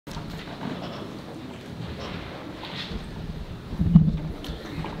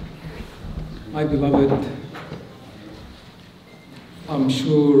My beloved, I'm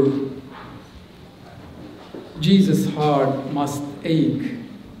sure Jesus' heart must ache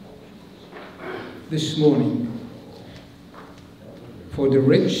this morning for the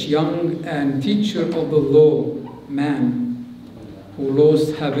rich, young, and teacher of the law man who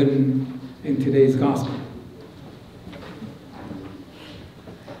lost heaven in today's gospel.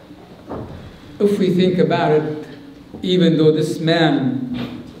 If we think about it, even though this man,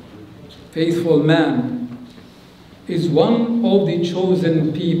 faithful man, is one of the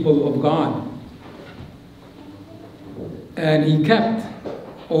chosen people of God, and he kept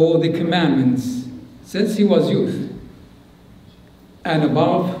all the commandments since he was youth, and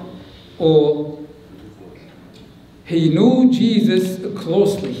above all, he knew Jesus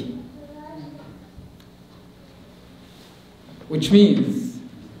closely, which means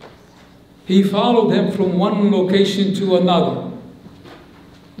he followed him from one location to another,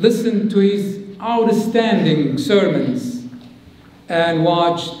 listened to his outstanding sermons, and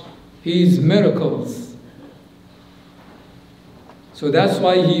watched his miracles. So that's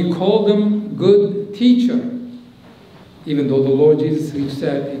why he called him good teacher. Even though the Lord Jesus, he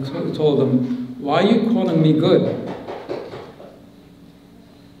told him, why are you calling me good?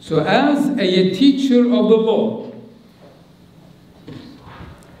 So as a teacher of the law,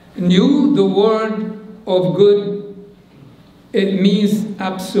 knew the word of good, it means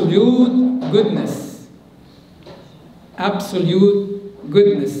absolute goodness. Absolute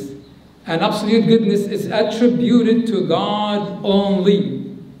goodness. And absolute goodness is attributed to God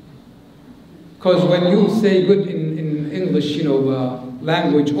only. Because when you say good in English,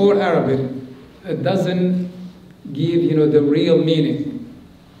 language or Arabic, it doesn't give, the real meaning.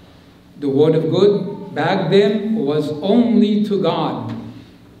 The word of good back then was only to God.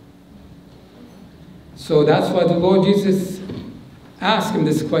 So that's why the Lord Jesus asked him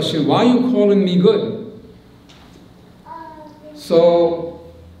this question, why are you calling me good? So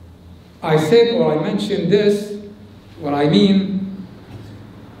I said, or I mentioned this, what I mean,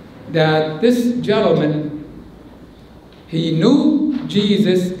 that this gentleman, he knew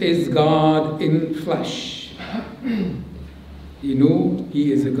Jesus is God in flesh. He knew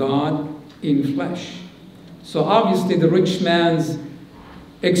he is a God in flesh. So obviously the rich man's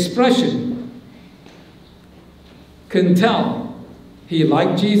expression can tell he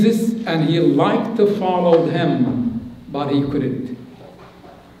liked Jesus and he liked to follow him, but he couldn't.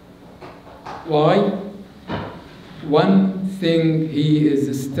 Why? One thing he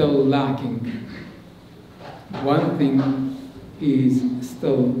is still lacking. One thing he is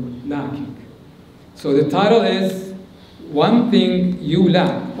still lacking. So the title is One Thing You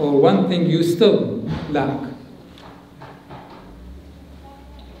Lack, or One Thing You Still Lack.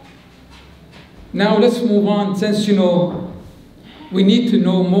 Now let's move on, since we need to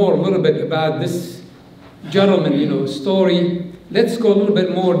know more, a little bit about this gentleman, story. Let's go a little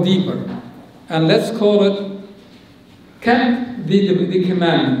bit more deeper. And let's call it, kept the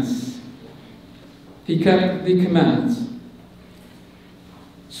commandments. He kept the commandments.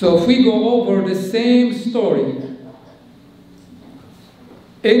 So if we go over the same story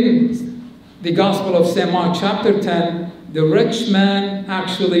in the Gospel of St. Mark chapter 10, the rich man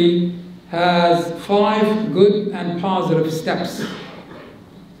actually has 5 good and positive steps.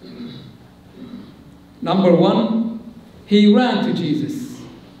 Number 1, he ran to Jesus.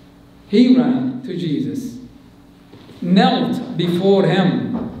 He ran to Jesus, knelt before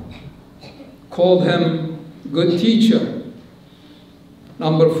him, called him good teacher.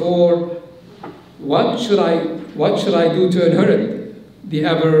 Number 4, what should I do to inherit the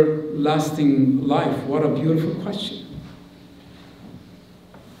everlasting life? What a beautiful question.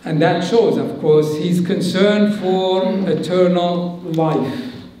 And that shows, of course, he's concerned for eternal life.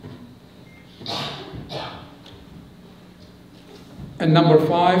 And number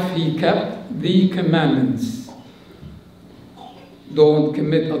 5, he kept the commandments. Don't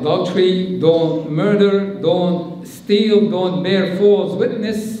commit adultery, don't murder, don't steal, don't bear false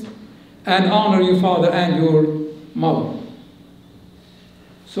witness, and honor your father and your mother.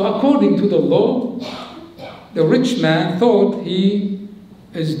 So according to the law, the rich man thought he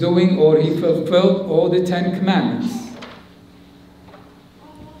is doing, or he fulfilled all the 10 commandments.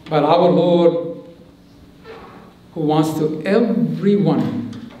 But our Lord, who wants to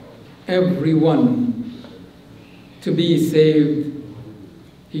everyone to be saved,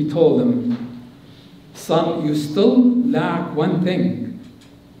 he told them, son, you still lack one thing.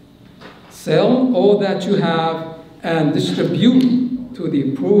 Sell all that you have and distribute to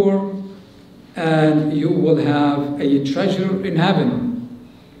the poor, and you will have a treasure in heaven.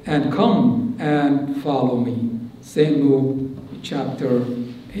 And come and follow me. St. Luke chapter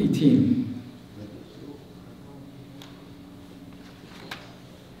 18.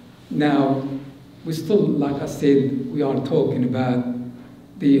 Now, we still, like I said, we are talking about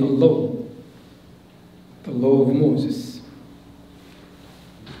the law of Moses.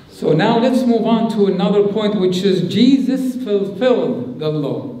 So now let's move on to another point, which is Jesus fulfilled the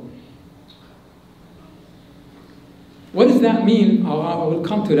law. What does that mean? I will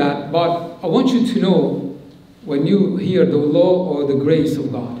come to that, but I want you to know when you hear the law or the grace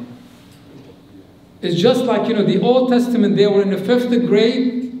of God. It's just like, the Old Testament, they were in the 5th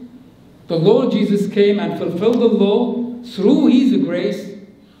grade. The Lord Jesus came and fulfilled the law through His grace.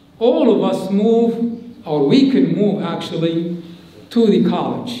 All of us move, or we can move actually, to the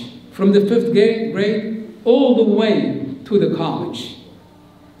college. From the 5th grade all the way to the college.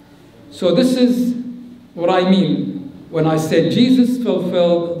 So this is what I mean when I said Jesus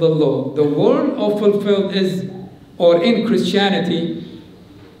fulfilled the law. The word of fulfilled is, or in Christianity,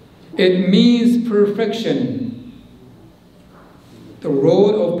 it means perfection. The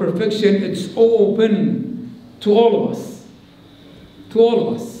road of perfection, it's open to all of us. To all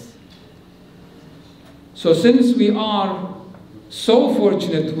of us. So since we are so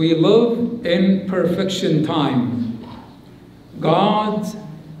fortunate, we live in perfection time. God's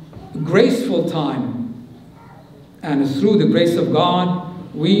graceful time. And through the grace of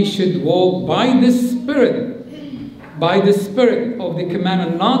God, we should walk by the Spirit of the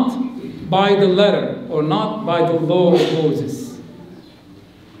commandment, not by the letter or not by the law of Moses.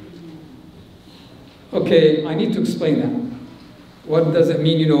 Okay, I need to explain that. What does it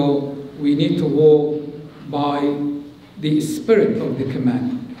mean, we need to walk by the Spirit of the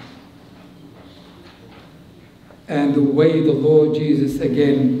commandment? And the way the Lord Jesus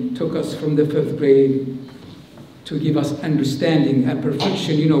again took us from the 5th grade to give us understanding and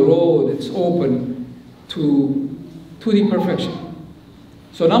perfection, road that's open to the perfection.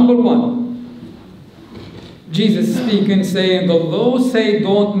 So number 1, Jesus speaking, saying, the law say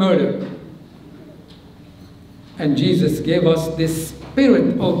don't murder. And Jesus gave us the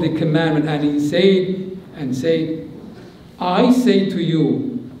spirit of the commandment, and He said, I say to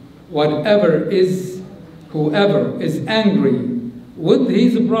you, whoever is angry with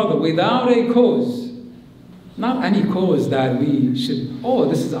his brother without a cause, not any cause that we should,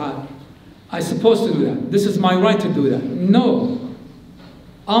 I'm supposed to do that. This is my right to do that. No.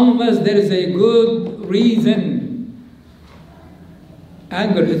 Unless there is a good reason.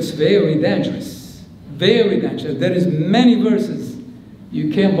 Anger, it's very dangerous. Very dangerous. There is many verses. You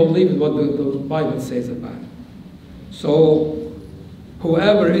can't believe what the Bible says about it. So,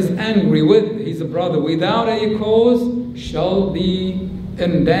 whoever is angry with his brother without a cause shall be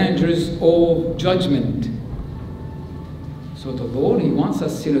in danger of judgment. So the Lord, He wants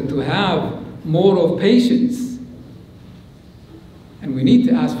us, to have more of patience. And we need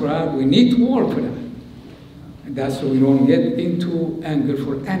to ask for that. We need to work for that. And that's why we don't get into anger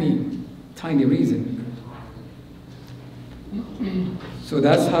for any tiny reason. So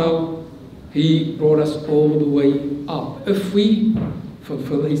that's how He brought us all the way up, if we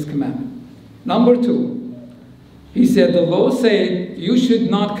fulfill His commandment. Number 2, He said, the law said you should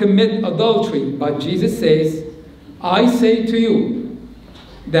not commit adultery. But Jesus says, I say to you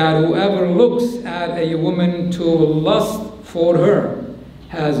that whoever looks at a woman to lust for her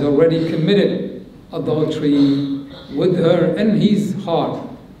has already committed adultery with her in his heart.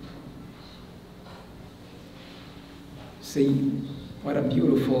 See, what a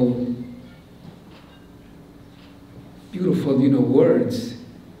beautiful, words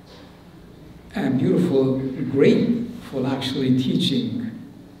and beautiful, grateful actually teaching.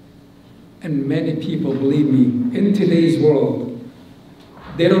 And many people, believe me, in today's world,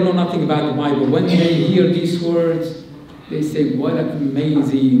 they don't know nothing about the Bible. When they hear these words, they say, what an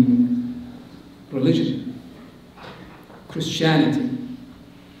amazing religion, Christianity,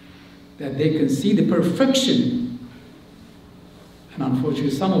 that they can see the perfection. And unfortunately,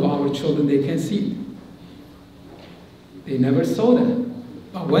 some of our children, they can't see it. They never saw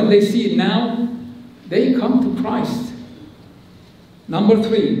that. But when they see it now, they come to Christ. Number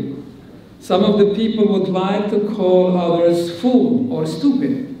 3, some of the people would like to call others fool or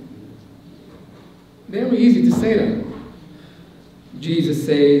stupid. Very easy to say that. Jesus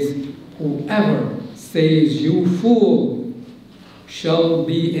says, whoever says you fool shall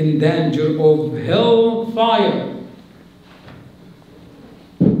be in danger of hell fire.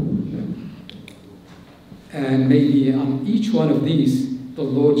 And maybe on each one of these, the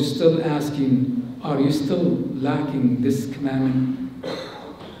Lord is still asking, are you still lacking this commandment?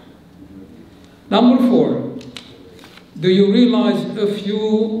 Number 4, do you realize if you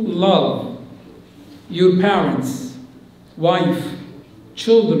love your parents, wife,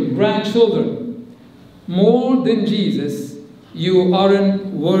 children, grandchildren, more than Jesus, you aren't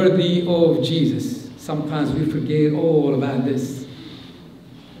worthy of Jesus. Sometimes we forget all about this.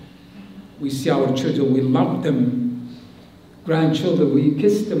 We see our children, we love them. Grandchildren, we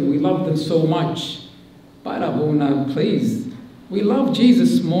kiss them, we love them so much. But Abuna, please, we love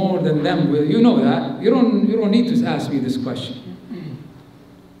Jesus more than them. Well, you know that. You don't need to ask me this question.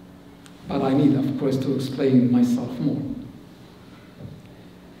 But I need, of course, to explain myself more.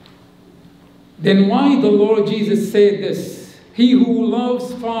 Then why the Lord Jesus said this? He who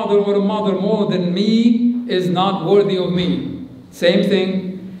loves father or mother more than me is not worthy of me. Same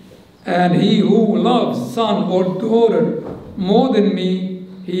thing. And he who loves son or daughter more than me,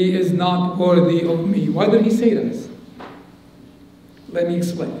 he is not worthy of me. Why did he say this? Let me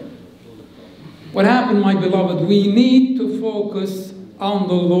explain. What happened, my beloved? We need to focus on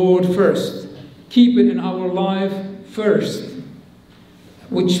the Lord first. Keep it in our life first.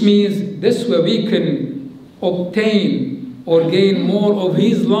 Which means this way we can obtain or gain more of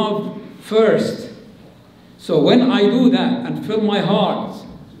His love first. So when I do that and fill my heart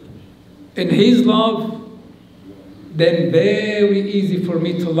in His love, then very easy for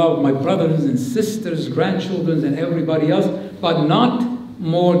me to love my brothers and sisters, grandchildren, and everybody else, but not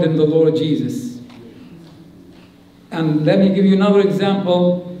more than the Lord Jesus. And let me give you another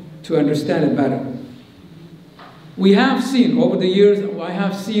example to understand it better. We have seen over the years, I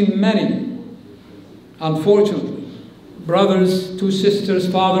have seen many, unfortunately, brothers, two sisters,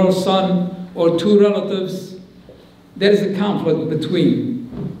 father or son, or two relatives, there is a conflict between.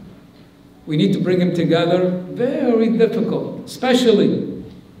 We need to bring them together. Very difficult, especially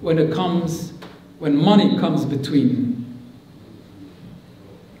when money comes between.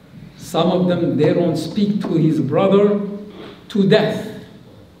 Some of them, they don't speak to his brother to death.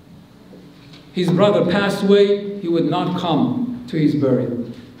 His brother passed away, he would not come to his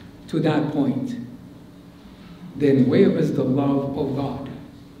burial, to that point. Then where is the love of God?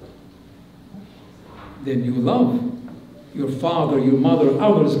 Then you love your father, your mother,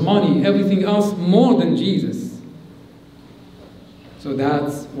 others, money, everything else more than Jesus. So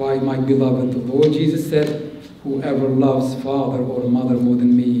that's why, my beloved, the Lord Jesus said, whoever loves father or mother more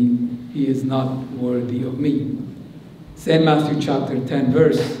than me, he is not worthy of me. St. Matthew chapter 10,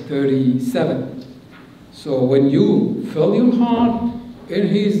 verse 37. So when you fill your heart in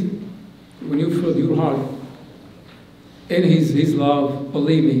His love,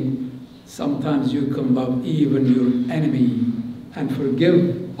 believe me, sometimes you can love even your enemy and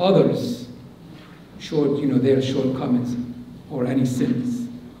forgive others their shortcomings or any sins.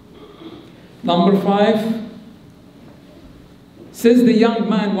 Number 5, says the young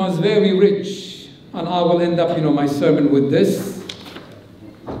man was very rich. And I will end up, my sermon with this.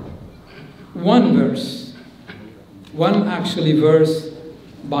 One verse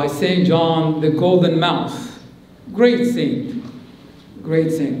by St. John, the Golden Mouth. Great saint.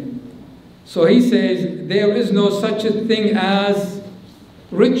 So he says, there is no such a thing as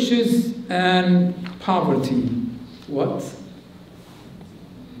riches and poverty. What?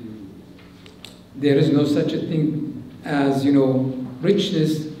 There is no such a thing as,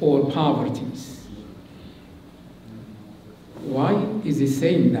 richness or poverty. Why is he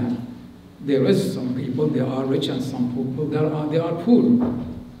saying that? There is some people, they are rich, and some people, they are poor.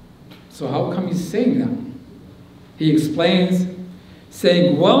 So how come he's saying that? He explains,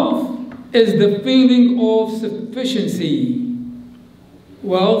 saying, wealth is the feeling of sufficiency.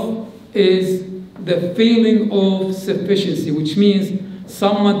 Wealth is the feeling of sufficiency, which means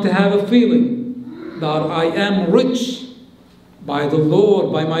someone to have a feeling that I am rich by the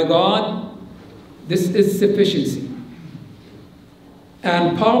Lord, by my God. This is sufficiency.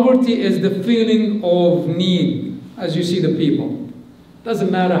 And poverty is the feeling of need, as you see the people. Doesn't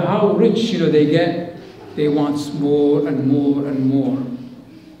matter how rich they get, they want more and more and more.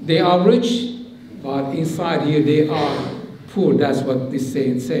 They are rich, but inside here they are poor. That's what this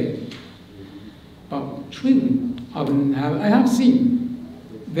saying say. But truly, I have seen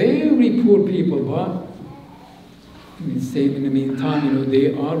very poor people, but in the meantime,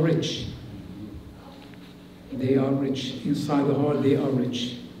 they are rich. They are rich. Inside the heart, they are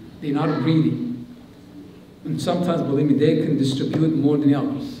rich. They're not greedy. And sometimes, believe me, they can distribute more than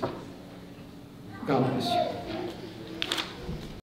others. God bless you.